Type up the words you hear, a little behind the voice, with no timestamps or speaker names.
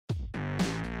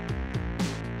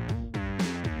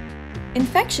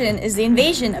Infection is the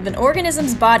invasion of an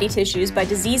organism's body tissues by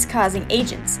disease-causing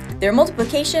agents, their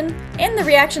multiplication, and the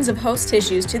reactions of host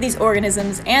tissues to these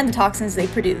organisms and the toxins they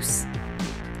produce.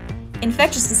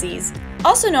 Infectious disease,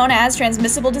 also known as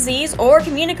transmissible disease or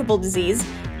communicable disease,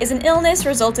 is an illness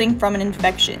resulting from an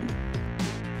infection.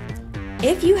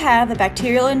 If you have a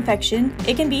bacterial infection,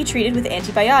 it can be treated with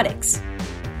antibiotics.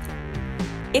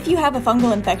 If you have a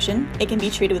fungal infection, it can be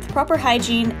treated with proper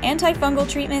hygiene, antifungal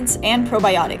treatments, and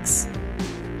probiotics.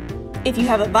 If you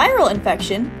have a viral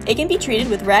infection, it can be treated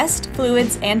with rest,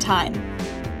 fluids, and time.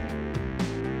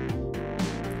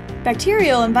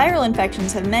 Bacterial and viral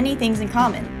infections have many things in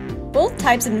common. Both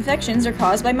types of infections are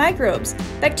caused by microbes,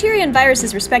 bacteria and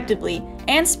viruses respectively,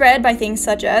 and spread by things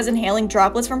such as inhaling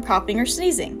droplets from coughing or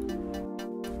sneezing.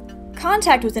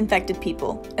 Contact with infected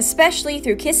people, especially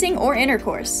through kissing or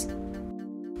intercourse.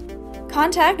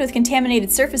 Contact with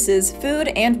contaminated surfaces, food,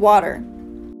 and water.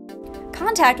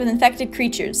 Contact with infected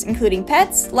creatures, including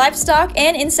pets, livestock,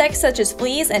 and insects such as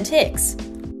fleas and ticks.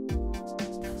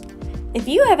 If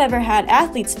you have ever had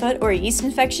athlete's foot or a yeast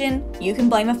infection, you can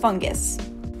blame a fungus.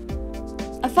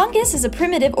 A fungus is a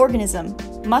primitive organism.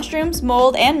 Mushrooms,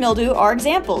 mold, and mildew are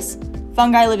examples.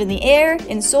 Fungi live in the air,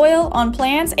 in soil, on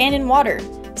plants, and in water.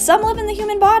 Some live in the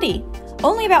human body.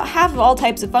 Only about half of all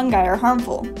types of fungi are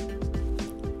harmful.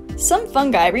 Some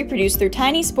fungi reproduce through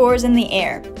tiny spores in the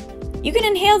air. You can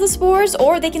inhale the spores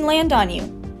or they can land on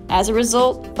you. As a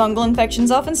result, fungal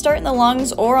infections often start in the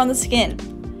lungs or on the skin.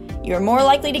 You are more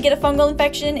likely to get a fungal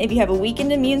infection if you have a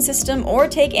weakened immune system or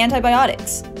take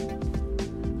antibiotics.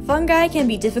 Fungi can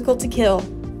be difficult to kill.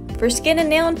 For skin and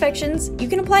nail infections, you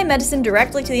can apply medicine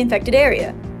directly to the infected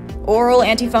area. Oral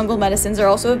antifungal medicines are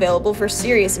also available for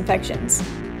serious infections.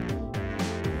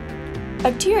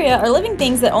 Bacteria are living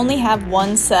things that only have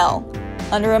one cell.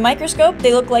 Under a microscope,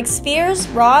 they look like spheres,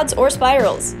 rods, or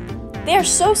spirals. They are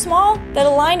so small that a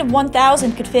line of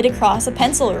 1,000 could fit across a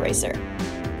pencil eraser.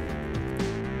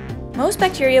 Most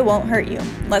bacteria won't hurt you.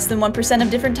 Less than 1% of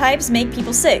different types make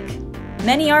people sick.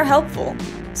 Many are helpful.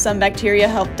 Some bacteria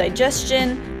help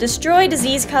digestion, destroy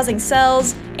disease-causing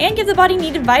cells, and give the body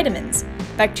needed vitamins.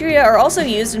 Bacteria are also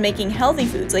used in making healthy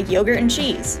foods like yogurt and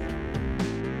cheese.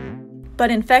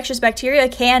 But infectious bacteria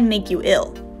can make you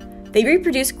ill. They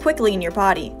reproduce quickly in your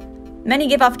body. Many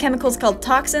give off chemicals called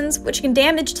toxins, which can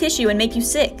damage tissue and make you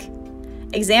sick.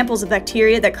 Examples of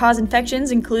bacteria that cause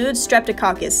infections include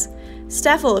Streptococcus,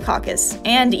 Staphylococcus,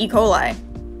 and E. coli.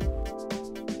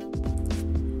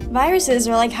 Viruses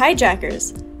are like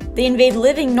hijackers. They invade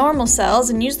living normal cells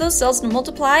and use those cells to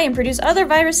multiply and produce other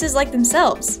viruses like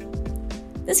themselves.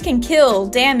 This can kill,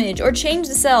 damage, or change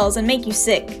the cells and make you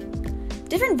sick.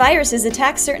 Different viruses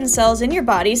attack certain cells in your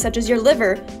body, such as your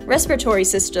liver, respiratory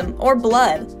system, or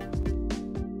blood.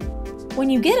 When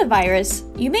you get a virus,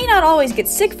 you may not always get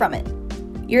sick from it.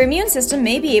 Your immune system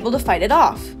may be able to fight it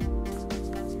off.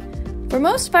 For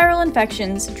most viral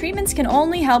infections, treatments can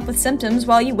only help with symptoms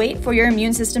while you wait for your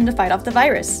immune system to fight off the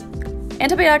virus.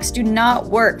 Antibiotics do not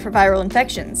work for viral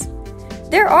infections.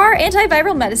 There are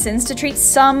antiviral medicines to treat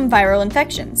some viral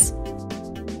infections.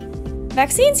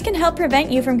 Vaccines can help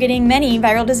prevent you from getting many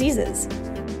viral diseases.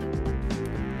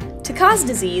 To cause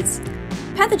disease,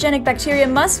 pathogenic bacteria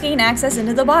must gain access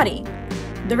into the body.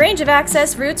 The range of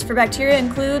access routes for bacteria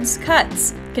includes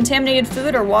cuts, contaminated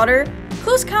food or water,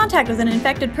 close contact with an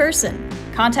infected person,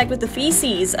 contact with the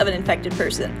feces of an infected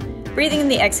person, breathing in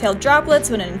the exhaled droplets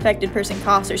when an infected person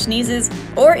coughs or sneezes,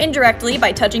 or indirectly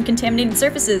by touching contaminated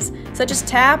surfaces, such as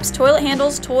taps, toilet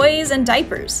handles, toys, and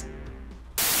diapers.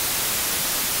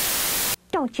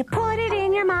 Don't you put it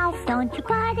in your mouth. Don't you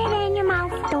put it in your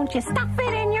mouth. Don't you stuff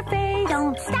it in your face.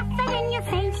 Don't stuff it in your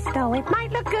face. Though it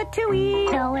might look good to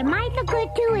eat. Though it might look good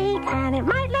to eat. And it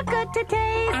might look good to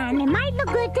taste. And it might look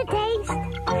good to taste.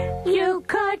 You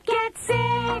could get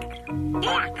sick.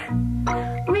 Ick.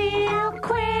 Real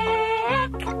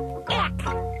quick.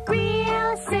 Ick.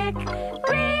 Real sick.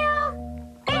 Real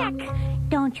ick.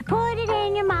 Don't you put it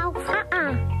in your mouth.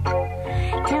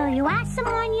 Till you ask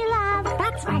someone you love.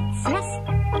 That's right, sis.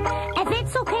 If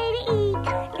it's okay to eat,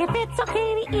 if it's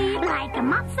okay to eat, like a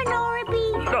muffin or a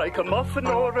beet, like a muffin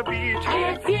or a beet.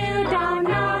 If you don't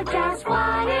know just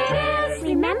what it is,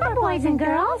 remember, boys and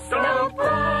girls, don't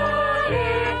put